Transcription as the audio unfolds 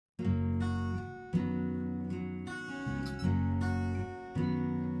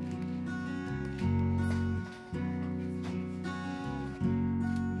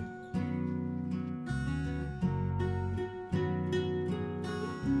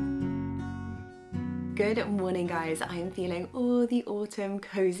Good morning guys, I am feeling all the autumn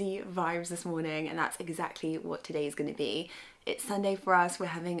cozy vibes this morning and that's exactly what today is going to be. It's Sunday for us, we're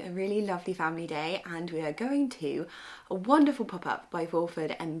having a really lovely family day and we are going to a wonderful pop-up by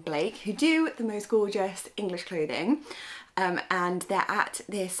Wolford and Blake who do the most gorgeous English clothing and they're at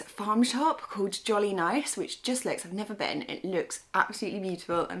this farm shop called Jolly Nice which just looks, I've never been, it looks absolutely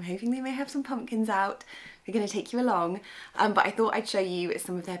beautiful. I'm hoping they may have some pumpkins out. We're going to take you along, but I thought I'd show you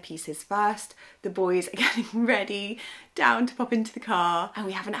some of their pieces first. The boys are getting ready down to pop into the car and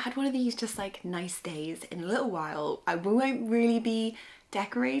we haven't had one of these just like nice days in a little while. We won't really be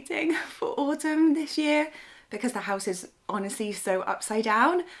decorating for autumn this year because the house is honestly so upside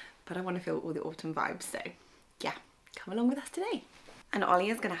down, but I want to feel all the autumn vibes, so yeah, come along with us today. And Ollie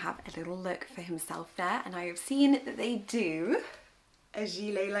is going to have a little look for himself there, and I have seen that they do a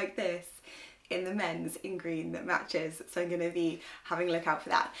gilet like this in the men's in green that matches, so I'm going to be having a look out for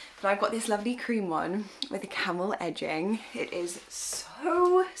that. But I've got this lovely cream one with a camel edging. It is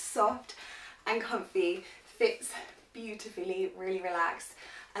so soft and comfy, fits beautifully, really relaxed.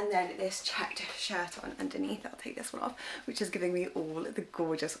 And then this checked shirt on underneath, I'll take this one off, which is giving me all the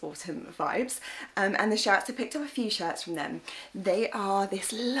gorgeous autumn vibes. And the shirts, I picked up a few shirts from them. They are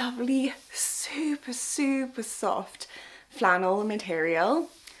this lovely, super soft flannel material.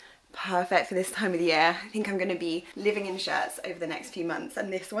 Perfect for this time of the year. I think I'm going to be living in shirts over the next few months,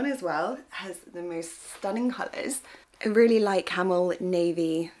 and this one as well has the most stunning colours. I really like camel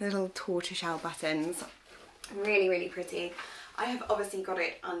navy, little tortoiseshell buttons, really pretty. I have obviously got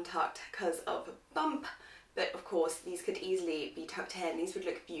it untucked because of a bump, but of course these could easily be tucked in. These would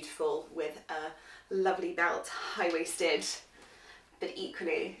look beautiful with a lovely belt, high-waisted, but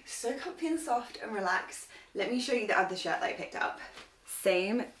equally so comfy and soft and relaxed. Let me show you the other shirt that I picked up.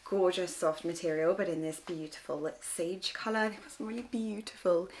 Same gorgeous soft material, but in this beautiful sage colour. They've got some really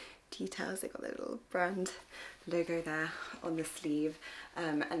beautiful details. They've got the little brand logo there on the sleeve,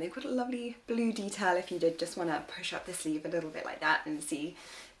 and they've got a lovely blue detail if you did just want to push up the sleeve a little bit like that and see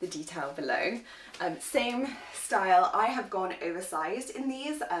the detail below. Same style. I have gone oversized in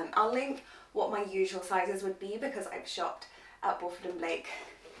these. I'll link what my usual sizes would be because I've shopped at Wolford and Blake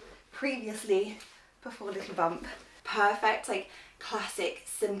previously before Little Bump. Perfect, like classic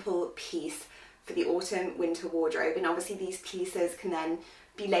simple piece for the autumn winter wardrobe, and obviously these pieces can then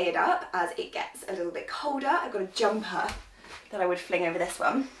be layered up as it gets a little bit colder. I've got a jumper that I would fling over this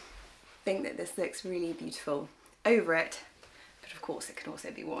one. I think that this looks really beautiful over it, but of course it can also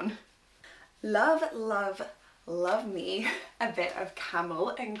be worn. Love me a bit of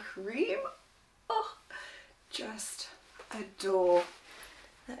camel and cream. Oh, just adore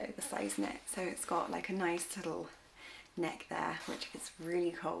the oversized knit. So it's got like a nice little neck there, which if it's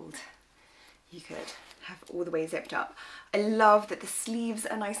really cold you could have all the way zipped up. I love that the sleeves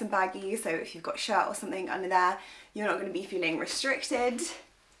are nice and baggy, so if you've got a shirt or something under there you're not going to be feeling restricted,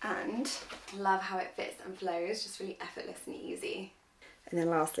 and love how it fits and flows, just really effortless and easy. And then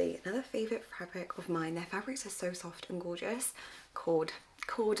lastly, another favourite fabric of mine, their fabrics are so soft and gorgeous, cord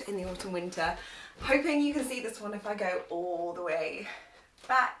in the autumn winter. Hoping you can see this one if I go all the way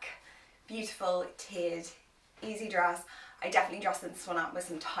back. Beautiful tiered easy dress. I definitely dressed this one up with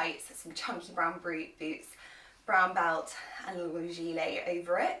some tights, some chunky brown boots, brown belt and a little gilet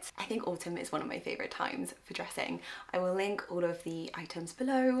over it. I think autumn is one of my favourite times for dressing. I will link all of the items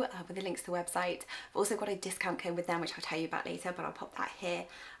below with the links to the website. I've also got a discount code with them which I'll tell you about later, but I'll pop that here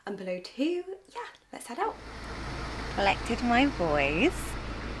and below too. Yeah, let's head out. Collected my boys.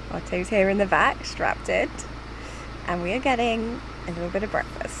 Otto's here in the back, strapped in, and we are getting a little bit of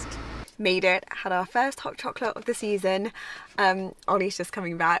breakfast. Made it, had our first hot chocolate of the season. Ollie's just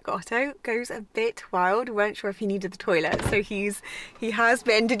coming back. Otto goes a bit wild, we weren't sure if he needed the toilet, so he has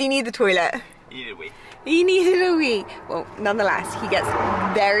been. Did he need the toilet? He needed a wee. He needed a wee. Well, nonetheless, he gets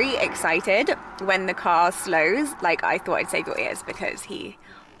very excited when the car slows. Like, I thought I'd save your ears because he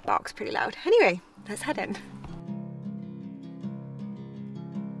barks pretty loud. Anyway, let's head in.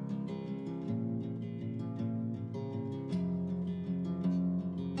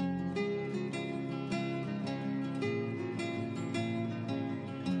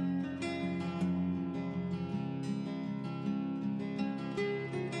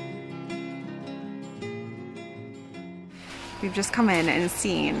 We've just come in and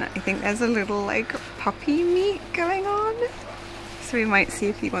seen, I think there's a little like puppy meet going on. So we might see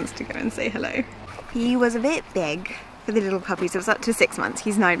if he wants to go and say hello. He was a bit big for the little puppies. It was up to 6 months.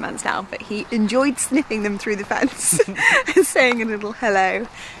 He's 9 months now, but he enjoyed sniffing them through the fence and saying a little hello.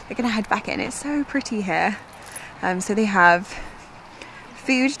 We're gonna head back in. It's so pretty here. So they have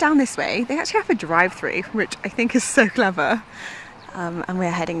food down this way. They actually have a drive-through, which I think is so clever. And we're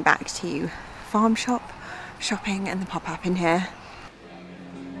heading back to farm shop shopping and the pop-up in here.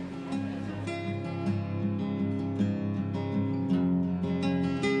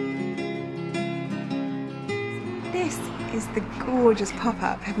 This is the gorgeous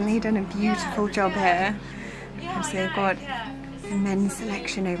pop-up. Haven't they done a beautiful job here? So they've got the men's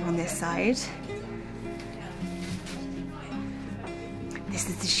selection over on this side. This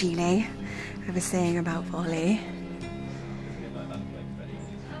is the gilet I was saying about Volley.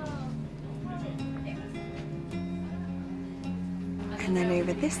 And then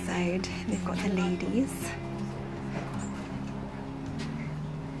over this side, they've got the ladies.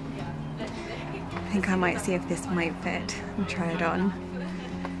 I think I might see if this might fit and try it on.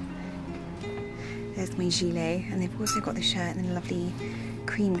 There's my gilet, and they've also got the shirt in a lovely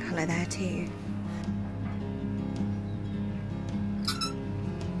cream colour there too.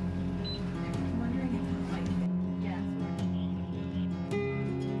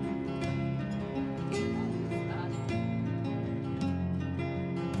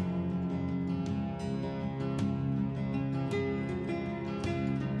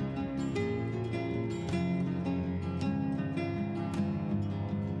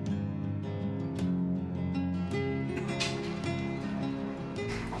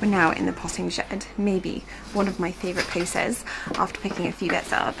 We're now in the potting shed, maybe one of my favourite places after picking a few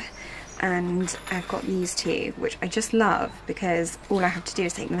bits up. And I've got these two, which I just love because all I have to do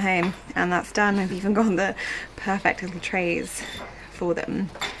is take them home and that's done. I've even got the perfect little trays for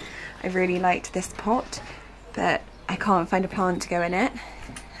them. I really liked this pot, but I can't find a plant to go in it.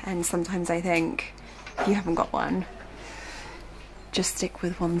 And sometimes I think, if you haven't got one, just stick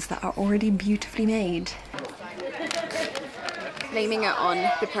with ones that are already beautifully made. Blaming it on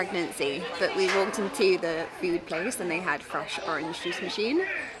the pregnancy, but we walked into the food place and they had fresh orange juice machine.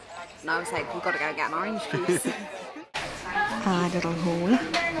 And I was like, we've got to go get an orange juice. Our little haul.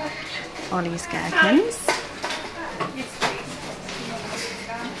 Ollie's gherkins.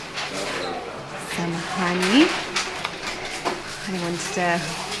 Some honey. I wanted a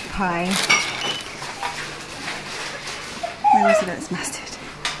pie. I also got this mustard.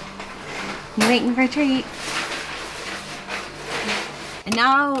 I'm waiting for a treat. And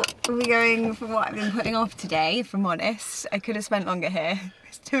now we're going for what I've been putting off today, if I'm honest. I could have spent longer here.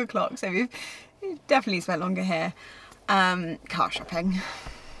 It's 2 o'clock, so we've definitely spent longer here. Car shopping.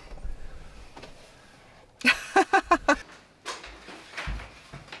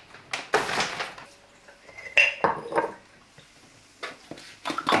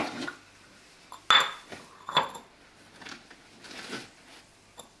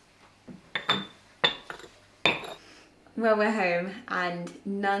 Well, we're home and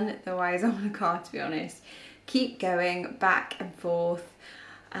none the wiser on a car, to be honest. Keep going back and forth.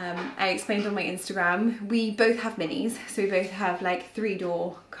 I explained on my Instagram, we both have minis, so we both have like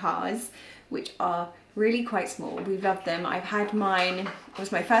 3-door cars, which are really quite small. We love them. I've had mine, it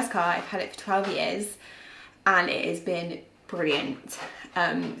was my first car, I've had it for 12 years and it has been brilliant.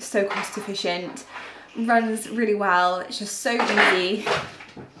 So cost efficient, runs really well, it's just so easy.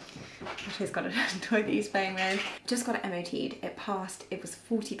 She's got a toy that he's playing with. Just got it MOT'd, it passed, it was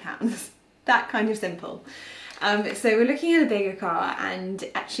 £40. That kind of simple. So we're looking at a bigger car, and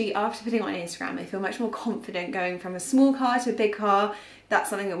actually after putting it on Instagram I feel much more confident going from a small car to a big car. That's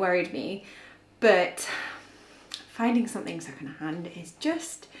something that worried me. But finding something secondhand is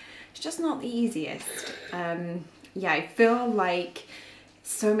just, it's just not the easiest. Yeah, I feel like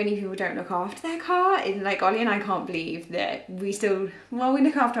so many people don't look after their car, and like Ollie and I can't believe that we still, well, we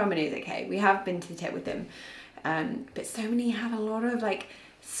look after our minis, okay, we have been to the tip with them, but so many have a lot of like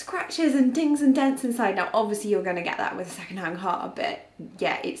scratches and dings and dents inside. Now obviously you're going to get that with a second-hand car, but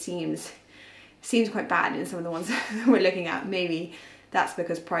yeah, it seems quite bad in some of the ones that we're looking at. Maybe that's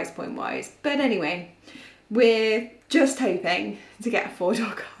because price point wise, but anyway, we're just hoping to get a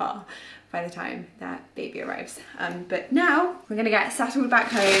 4-door car by the time that baby arrives. But now we're gonna get settled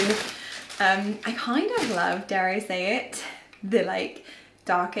back home. I kind of love, dare I say it, the like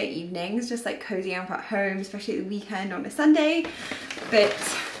darker evenings, just like cozying up at home, especially at the weekend on a Sunday. But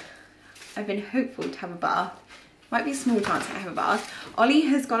I've been hopeful to have a bath. Might be a small chance I have a bath. Ollie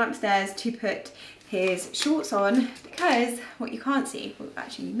has gone upstairs to put his shorts on because what you can't see, well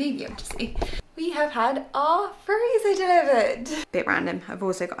actually you may be able to see, we have had our freezer delivered. Bit random, I've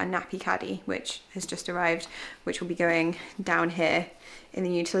also got a nappy caddy which has just arrived, which will be going down here in the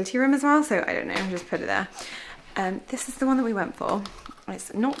utility room as well, so I don't know, I'll just put it there. This is the one that we went for.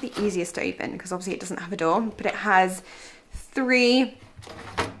 It's not the easiest to open because obviously it doesn't have a door, but it has 3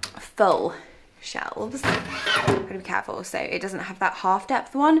 full shelves. Gotta be careful, so it doesn't have that half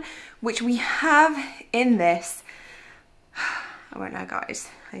depth one, which we have in this I won't lie guys,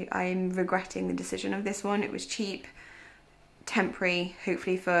 I'm regretting the decision of this one. It was cheap, temporary,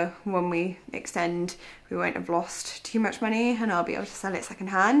 hopefully for when we extend we won't have lost too much money and I'll be able to sell it second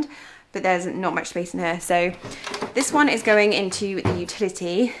hand, but there's not much space in here. So this one is going into the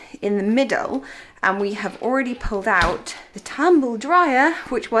utility in the middle, and we have already pulled out the tumble dryer,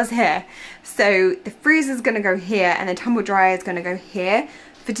 which was here. So the freezer's gonna go here and the tumble dryer is gonna go here.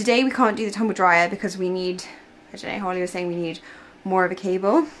 For today we can't do the tumble dryer because we need, I don't know, Holly was saying we need more of a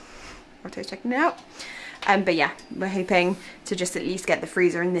cable. Otto's checking it out. But yeah, we're hoping to just at least get the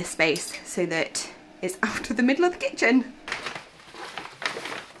freezer in this space so that it's out of the middle of the kitchen.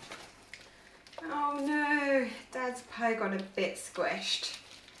 Oh no, Dad's pie got a bit squished.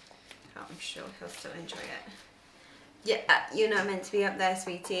 Oh, I'm sure he'll still enjoy it. Yeah, you're not meant to be up there,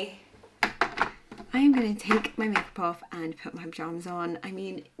 sweetie. I am going to take my makeup off and put my pyjamas on. I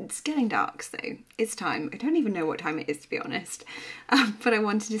mean, it's getting dark, so it's time. I don't even know what time it is, to be honest. But I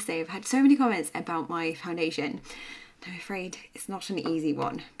wanted to say I've had so many comments about my foundation. I'm afraid it's not an easy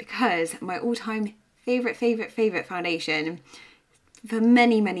one because my all-time favourite foundation for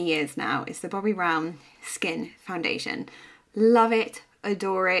many years now is the Bobbi Brown Skin Foundation. Love it,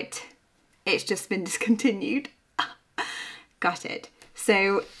 adore it. It's just been discontinued. Gutted.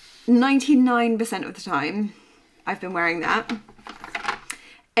 So 99% of the time I've been wearing that.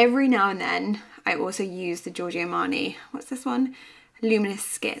 Every now and then I also use the Giorgio Armani, what's this one?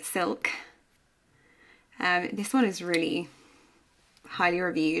 Luminous Silk. This one is really highly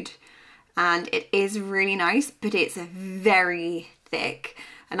reviewed and it is really nice, but it's very thick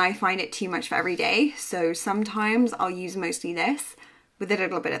and I find it too much for every day. So sometimes I'll use mostly this with a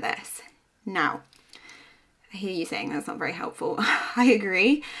little bit of this. Now, I hear you saying that's not very helpful. I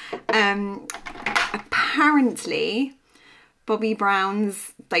agree. Apparently, Bobbi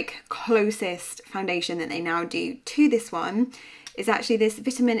Brown's like closest foundation that they now do to this one is actually this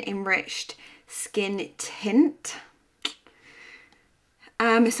vitamin enriched skin tint.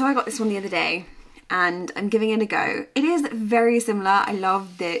 So I got this one the other day and I'm giving it a go. It is very similar. I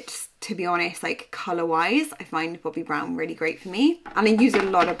love that, to be honest, like colour wise, I find Bobbi Brown really great for me. And I use a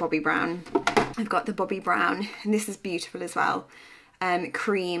lot of Bobbi Brown. I've got the Bobbi Brown, and this is beautiful as well,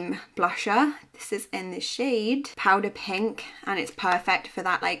 cream blusher. This is in the shade Powder Pink, and it's perfect for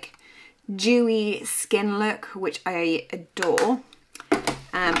that like dewy skin look, which I adore.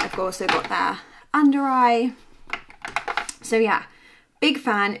 I've also got their under eye. So yeah, big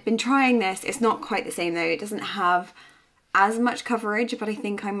fan, been trying this. It's not quite the same though. It doesn't have as much coverage, but I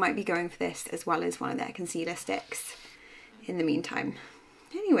think I might be going for this as well as one of their concealer sticks in the meantime.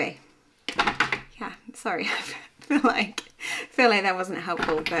 Anyway, yeah, sorry, I feel like that wasn't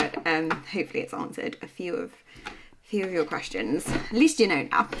helpful, but hopefully it's answered a few of your questions. At least you know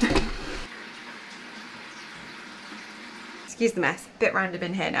now. Excuse the mess, bit random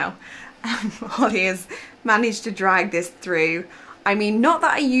in here now. Holly has managed to drag this through. I mean, not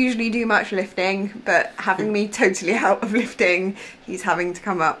that I usually do much lifting, but having me totally out of lifting, he's having to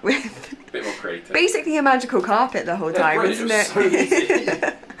come up with a bit more creative. Basically a magical carpet the whole time, isn't it? So easy.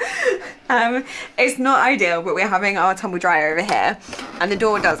 It's not ideal, but we're having our tumble dryer over here, and the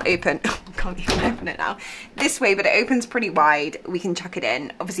door does open. Can't even open it now. This way, but it opens pretty wide. We can chuck it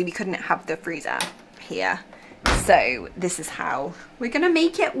in. Obviously, we couldn't have the freezer here. So this is how we're gonna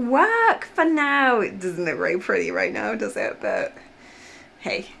make it work for now. It doesn't look very pretty right now, does it? But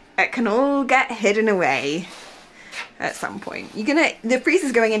hey, it can all get hidden away at some point. The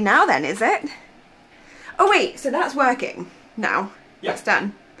freezer's going in now then, is it? Oh wait, so that's working now. Yeah. That's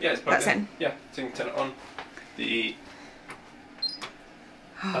done. Yeah, it's plugged in. Yeah, so you can turn it on. The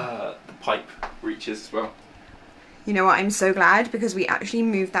pipe reaches as well. You know what, I'm so glad because we actually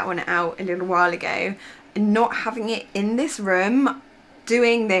moved that one out a little while ago. And not having it in this room,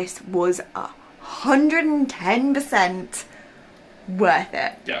 doing this was 110% worth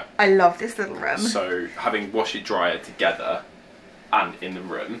it. Yeah. I love this little room. So having washer dryer together and in the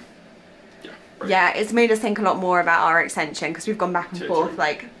room, yeah. Brilliant. Yeah, it's made us think a lot more about our extension because we've gone back and forth,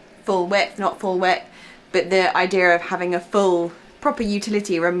 like full width, not full width. But the idea of having a full, proper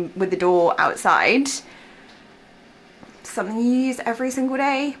utility room with the door outside, something you use every single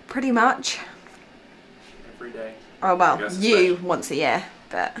day, pretty much. Every day. Oh well, you once a year,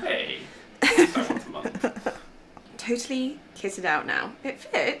 but hey, once a month. Totally kitted out now. It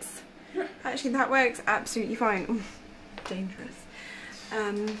fits. Yeah. Actually, that works absolutely fine. Ooh, dangerous.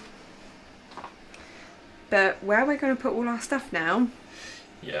 But where we're going to put all our stuff now?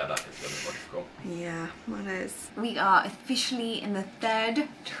 Yeah, that is a bit more difficult. Yeah, that is. We are officially in the 3rd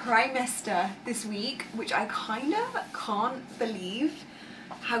trimester this week, which I kind of can't believe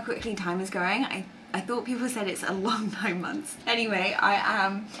how quickly time is going. I I thought people said it's a long 9 months. Anyway, I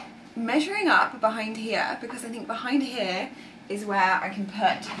am measuring up behind here because I think behind here is where I can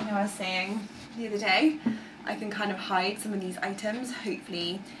put, you know, I was saying the other day, I can kind of hide some of these items,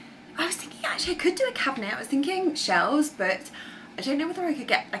 hopefully. I was thinking actually I could do a cabinet. I was thinking shelves, but I don't know whether I could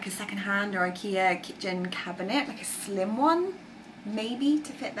get like a second-hand or IKEA kitchen cabinet, like a slim one, maybe,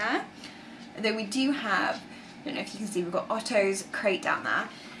 to fit there. Although we do have, I don't know if you can see, we've got Otto's crate down there.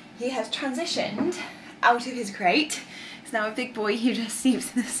 He has transitioned out of his crate. He's now a big boy who just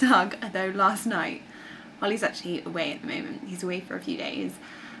sleeps in the snug, although last night, Ollie's actually away at the moment. He's away for a few days.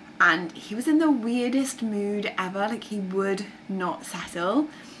 And he was in the weirdest mood ever, like he would not settle.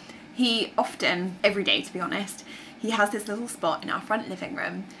 He often, every day to be honest, he has this little spot in our front living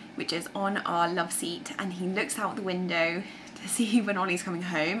room, which is on our love seat, and he looks out the window to see when Ollie's coming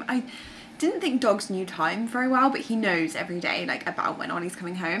home. I didn't think dogs knew time very well, but he knows every day, like, about when Ollie's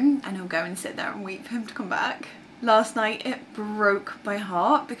coming home, and he'll go and sit there and wait for him to come back. Last night it broke my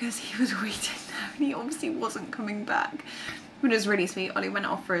heart because he was waiting there and he obviously wasn't coming back. But it was really sweet. Ollie went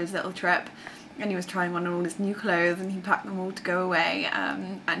off for his little trip and he was trying on all his new clothes and he packed them all to go away,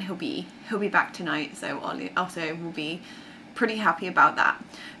 and he'll be back tonight, so Ollie also will be pretty happy about that.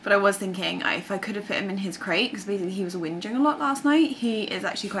 But I was thinking if I could have put him in his crate, because basically he was whinging a lot last night. He is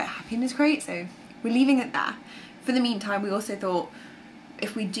actually quite happy in his crate, so we're leaving it there. For the meantime, we also thought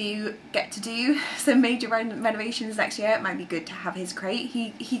if we do get to do some major renovations next year, it might be good to have his crate.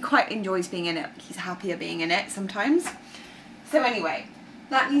 He quite enjoys being in it. He's happier being in it sometimes. So anyway,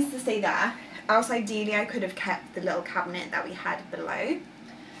 that needs to stay there. Else ideally I could have kept the little cabinet that we had below,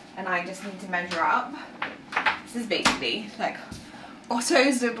 and I just need to measure up. This is basically like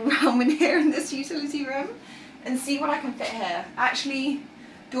Otto's little realm in here in this utility room, and see what I can fit here. Actually,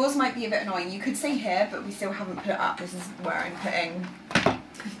 doors might be a bit annoying. You could say here, but we still haven't put it up. This is where I'm putting,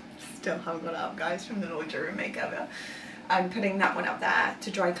 still haven't got it up, guys, from the laundry room makeover. I'm putting that one up there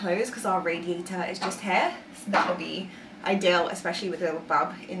to dry clothes because our radiator is just here, so that'll be ideal, especially with a little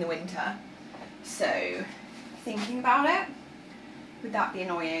bub in the winter. So thinking about it, would that be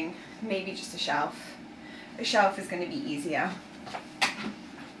annoying? Maybe just a shelf. A shelf is going to be easier.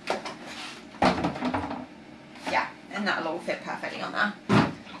 Yeah, and that'll all fit perfectly on there.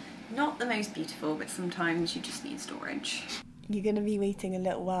 Not the most beautiful, but sometimes you just need storage. You're going to be waiting a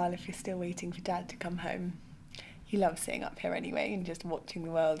little while if you're still waiting for Dad to come home. He loves sitting up here anyway and just watching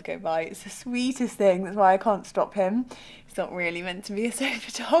the world go by. It's the sweetest thing. That's why I can't stop him. He's not really meant to be a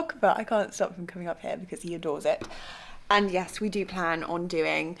sofa dog, but I can't stop him coming up here because he adores it. And yes, we do plan on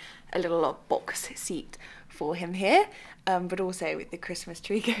doing a little box seat for him here, but also the Christmas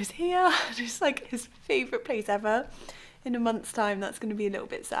tree goes here. Just like his favourite place ever. In a month's time, that's going to be a little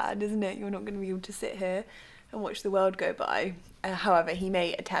bit sad, isn't it? You're not going to be able to sit here and watch the world go by. However, he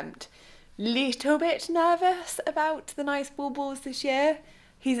may attempt. Little bit nervous about the nice baubles this year.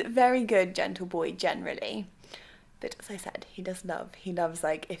 He's a very good, gentle boy generally. But as I said, he loves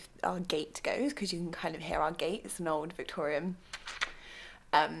like if our gate goes, because you can kind of hear our gate. It's an old Victorian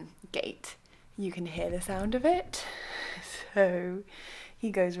gate. You can hear the sound of it. So he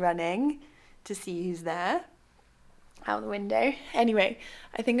goes running to see who's there out the window. Anyway,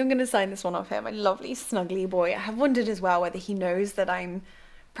 I think I'm going to sign this one off here. My lovely snuggly boy. I have wondered as well whether he knows that I'm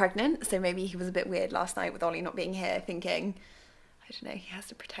pregnant, so maybe he was a bit weird last night with Ollie not being here, thinking, I don't know, he has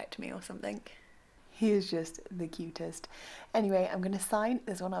to protect me or something. He is just the cutest. Anyway, I'm going to sign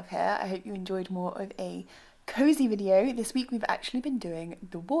this one off here. I hope you enjoyed more of a cozy video. This week we've actually been doing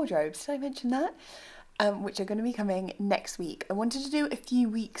the wardrobes. Did I mention that? Which are going to be coming next week. I wanted to do a few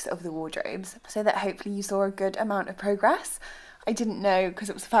weeks of the wardrobes so that hopefully you saw a good amount of progress. I didn't know, because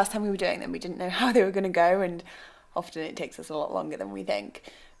it was the first time we were doing them, we didn't know how they were going to go, and often it takes us a lot longer than we think.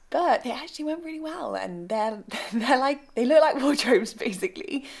 But they actually went really well, and they're like, they look like wardrobes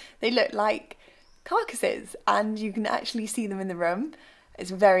basically. They look like carcasses, and you can actually see them in the room. It's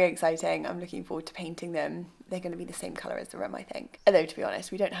very exciting. I'm looking forward to painting them. They're going to be the same colour as the room, I think. Although, to be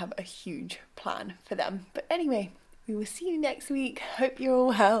honest, we don't have a huge plan for them. But anyway, we will see you next week. Hope you're all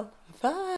well. Bye!